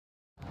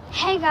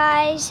Hey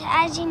guys,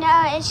 as you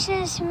know, it's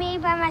just me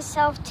by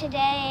myself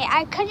today.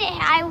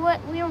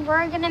 We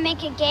were gonna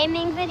make a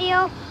gaming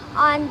video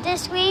on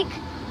this week,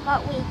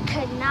 but we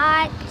could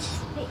not.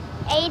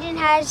 Aiden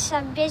has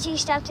some busy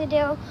stuff to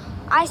do.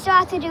 I still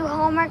have to do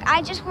homework.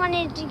 I just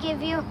wanted to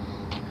give you,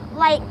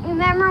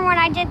 remember when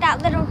I did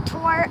that little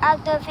tour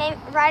of the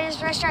Riders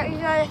Restaurant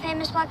review of the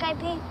famous Black Eyed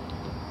Pea?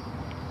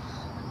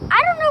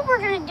 I don't know what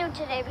we're gonna do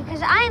today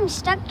because I am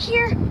stuck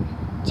here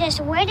just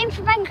waiting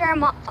for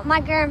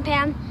my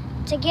grandpa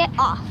to get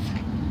off.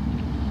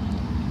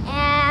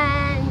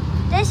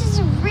 And this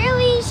is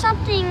really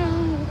something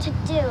to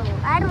do.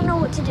 I don't know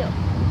what to do.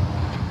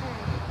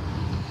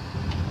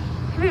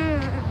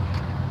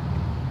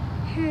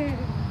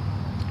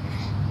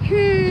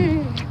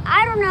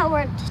 I don't know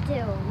what to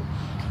do.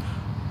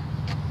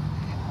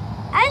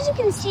 As you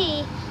can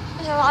see,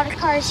 there's a lot of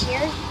cars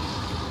here.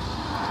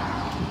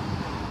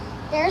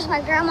 There's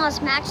my grandma's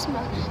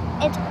Maxima.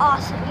 It's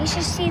awesome. You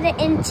should see the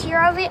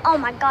interior of it. Oh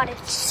my God,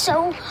 it's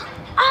so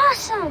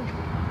awesome.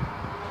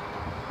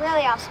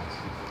 Really awesome.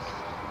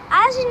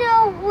 As you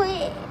know,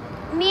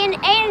 me and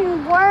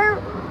Aiden were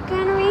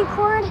gonna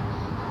record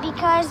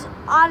because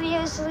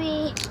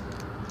obviously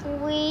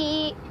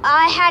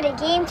I had a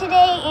game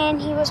today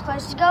and he was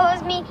supposed to go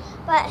with me,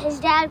 but his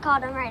dad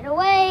called him right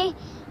away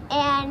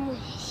and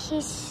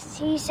he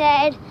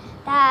said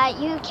that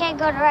you can't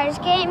go to Ryder's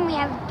game, we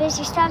have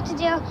busy stuff to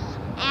do.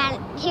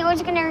 And he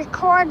was gonna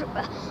record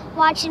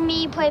watching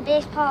me play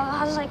baseball.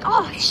 I was like,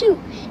 oh shoot.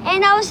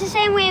 And that was the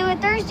same way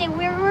with Thursday.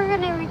 We were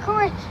gonna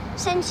record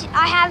since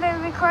I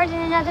haven't recorded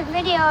another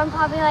video in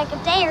probably like a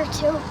day or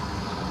two.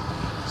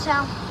 So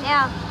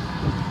yeah.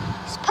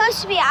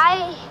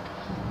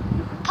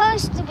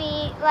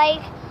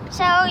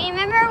 So you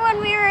remember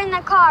when we were in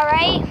the car,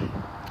 right?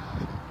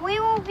 We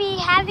will be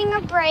having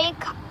a break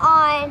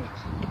on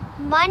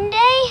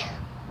Monday,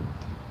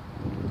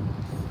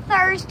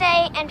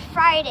 Thursday, and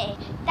Friday.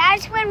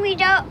 That's when we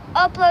don't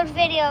upload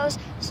videos,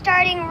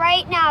 starting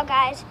right now,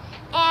 guys.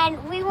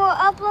 And we will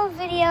upload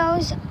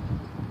videos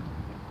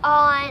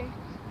on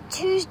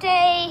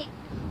Tuesday,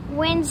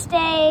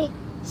 Wednesday,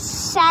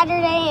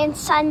 Saturday, and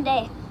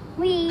Sunday.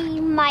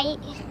 We might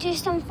do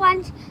some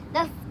fun,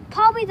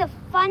 probably the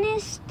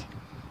funnest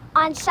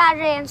on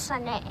Saturday and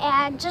Sunday.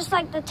 And just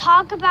like the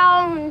talk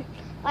about, and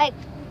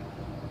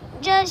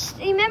just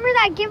remember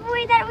that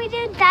giveaway that we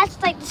did?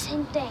 That's like the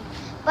same thing.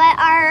 But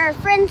our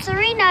friend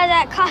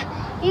Serena,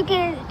 you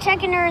can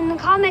check in her in the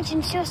comments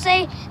and she'll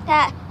say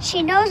that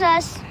she knows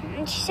us.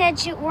 And she said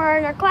we're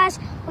in her class,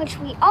 which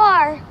we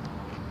are.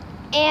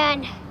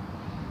 And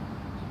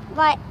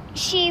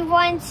she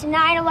wants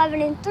 9,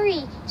 11, and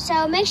 3.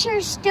 So make sure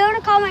still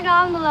to comment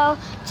down below,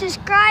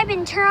 subscribe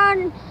and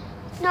turn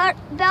on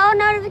bell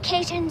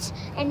notifications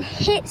and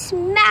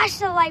smash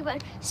the like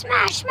button.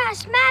 Smash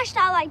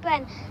that like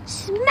button.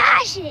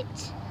 Smash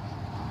it.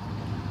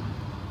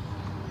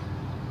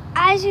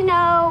 As you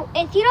know,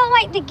 if you don't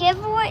like the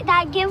giveaway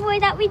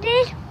that we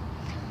did,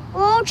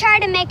 we'll try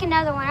to make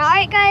another one. All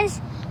right, guys?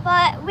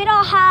 But we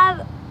don't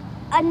have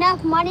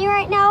enough money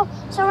right now,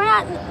 so we're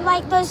not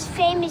like those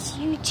famous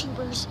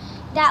YouTubers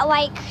that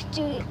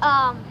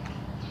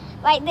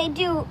they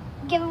do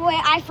giveaway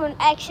iPhone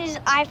X's,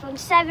 iPhone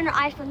 7, or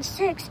iPhone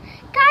 6.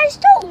 Guys,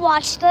 don't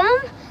watch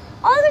them.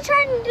 All they're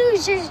trying to do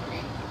is just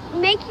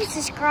make you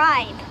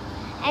subscribe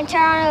and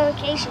turn on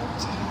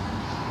notifications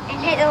and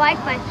hit the like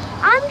button.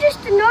 I'm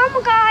just a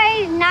normal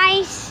guy,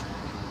 nice.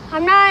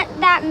 I'm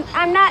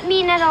not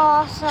mean at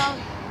all, so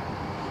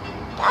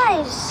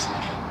guys,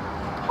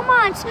 come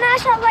on,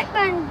 smash that like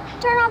button,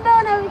 turn on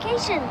bell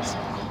notifications.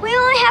 We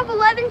only have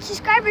 11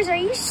 subscribers. Are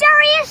you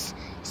serious?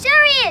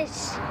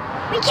 Serious?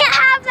 We can't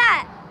have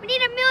that. We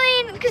need 1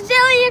 million,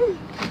 gazillion,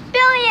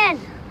 billion.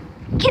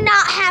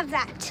 Cannot have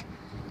that.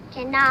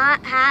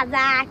 Cannot have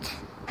that.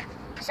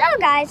 So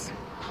guys,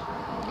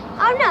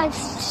 I don't know, it's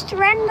just a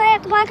random day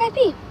at the Black Eyed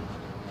Pea.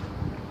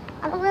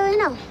 I don't really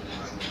know.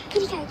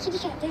 Kitty cat,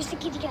 there's the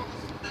kitty cat.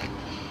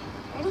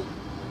 Ready?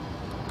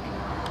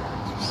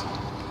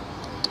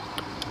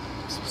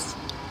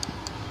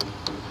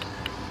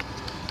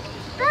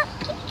 Oh,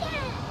 kitty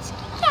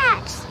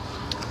cats.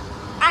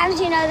 As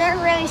you know, they're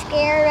really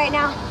scared right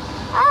now.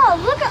 Oh,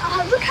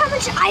 look how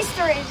much ice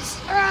there is.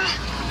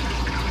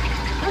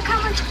 Look how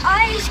much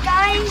ice,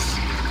 guys.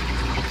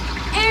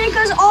 And it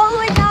goes all the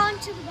way down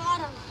to the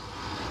bottom.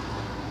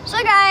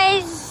 So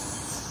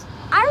guys,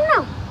 I don't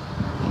know.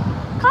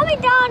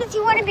 Comment down if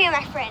you want to be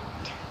my friend.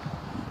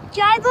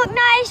 Do I look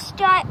nice?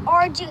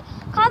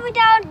 Comment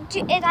down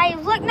if I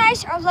look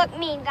nice or look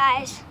mean,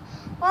 guys.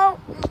 Well,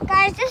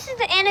 guys, this is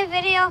the end of the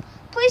video.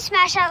 Please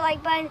smash that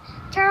like button.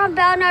 Turn on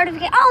bell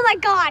notifications. Oh my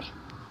God.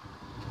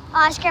 Oh,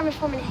 that scared me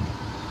for a minute.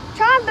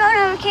 Turn on bell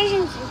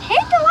notifications and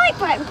hit the like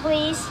button,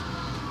 please.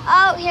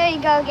 Oh, here you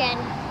go again.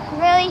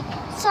 Really?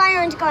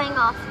 Siren's going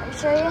off. Are you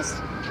serious?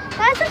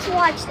 Guys, let's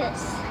watch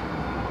this.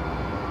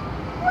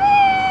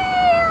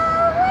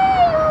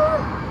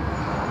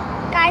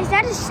 Guys,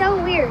 that is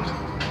so weird.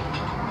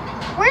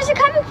 Where's it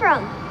coming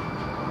from?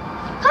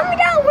 Comment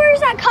down, where is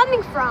that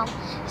coming from?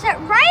 Is it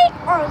right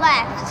or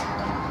left?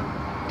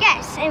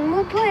 and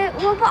we'll put,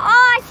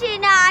 oh, I see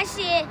it now, I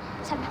see it.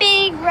 It's a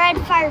big red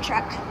fire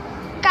truck.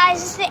 Guys,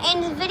 this is the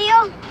end of the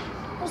video.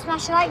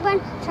 Smash the like button,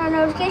 turn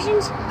on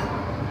notifications,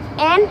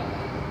 and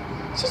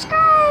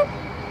subscribe.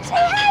 Say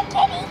hi,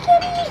 kitty.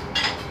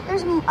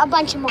 There's a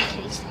bunch of more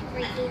kitties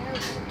right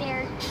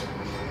there.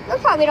 They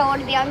probably don't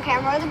want to be on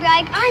camera. They'll be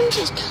like, I'm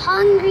just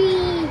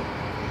hungry.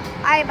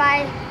 All right,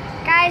 bye.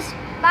 Guys,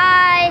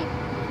 bye.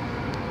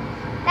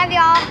 Love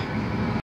y'all.